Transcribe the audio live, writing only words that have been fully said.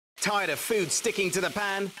Tired of food sticking to the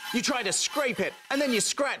pan? You try to scrape it, and then you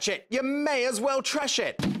scratch it. You may as well trash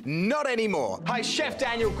it. Not anymore. Hi, Chef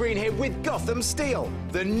Daniel Green here with Gotham Steel,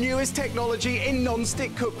 the newest technology in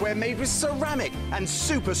non-stick cookware made with ceramic and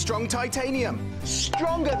super strong titanium.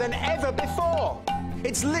 Stronger than ever before.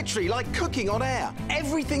 It's literally like cooking on air.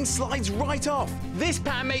 Everything slides right off. This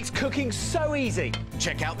pan makes cooking so easy.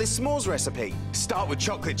 Check out this s'mores recipe. Start with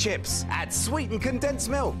chocolate chips, add sweetened condensed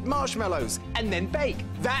milk, marshmallows, and then bake.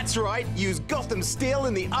 That's right, use Gotham Steel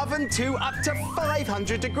in the oven to up to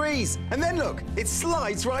 500 degrees. And then look, it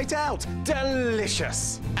slides right out.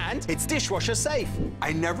 Delicious. And it's dishwasher safe.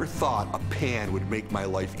 I never thought a pan would make my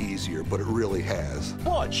life easier, but it really has.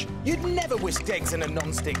 Watch, you'd never whisk eggs in a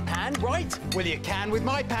non-stick pan, right? Well, you can with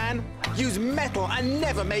my pan. Use metal and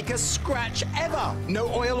never make a scratch ever. No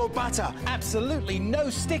oil or butter, absolutely no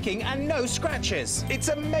sticking and no scratches. It's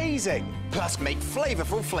amazing. Plus make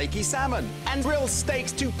flavorful flaky salmon and grill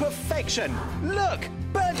steaks to perfection. Look,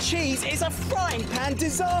 burnt cheese is a frying pan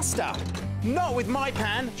disaster. Not with my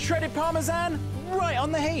pan. Shredded parmesan, right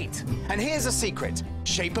on the heat. And here's a secret.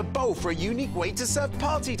 Shape a bowl for a unique way to serve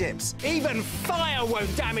party dips. Even fire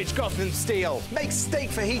won't damage Gotham Steel. Make steak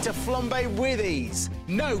fajita flambe with ease.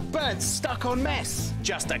 No burnt stuck-on mess.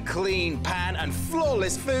 Just a clean pan and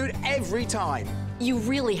flawless food every time. You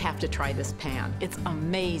really have to try this pan. It's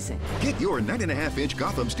amazing. Get your 9.5-inch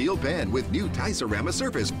Gotham Steel Pan with new Ti-Cerama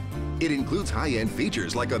surface. It includes high-end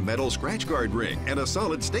features like a metal scratch guard ring and a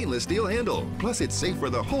solid stainless steel handle. Plus, it's safe for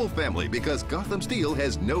the whole family because Gotham Steel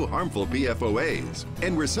has no harmful PFOAs.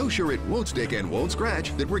 And we're so sure it won't stick and won't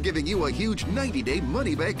scratch that we're giving you a huge 90-day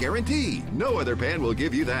money-back guarantee. No other pan will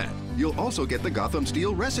give you that. You'll also get the Gotham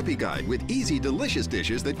Steel recipe guide with easy, delicious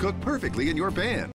dishes that cook perfectly in your pan.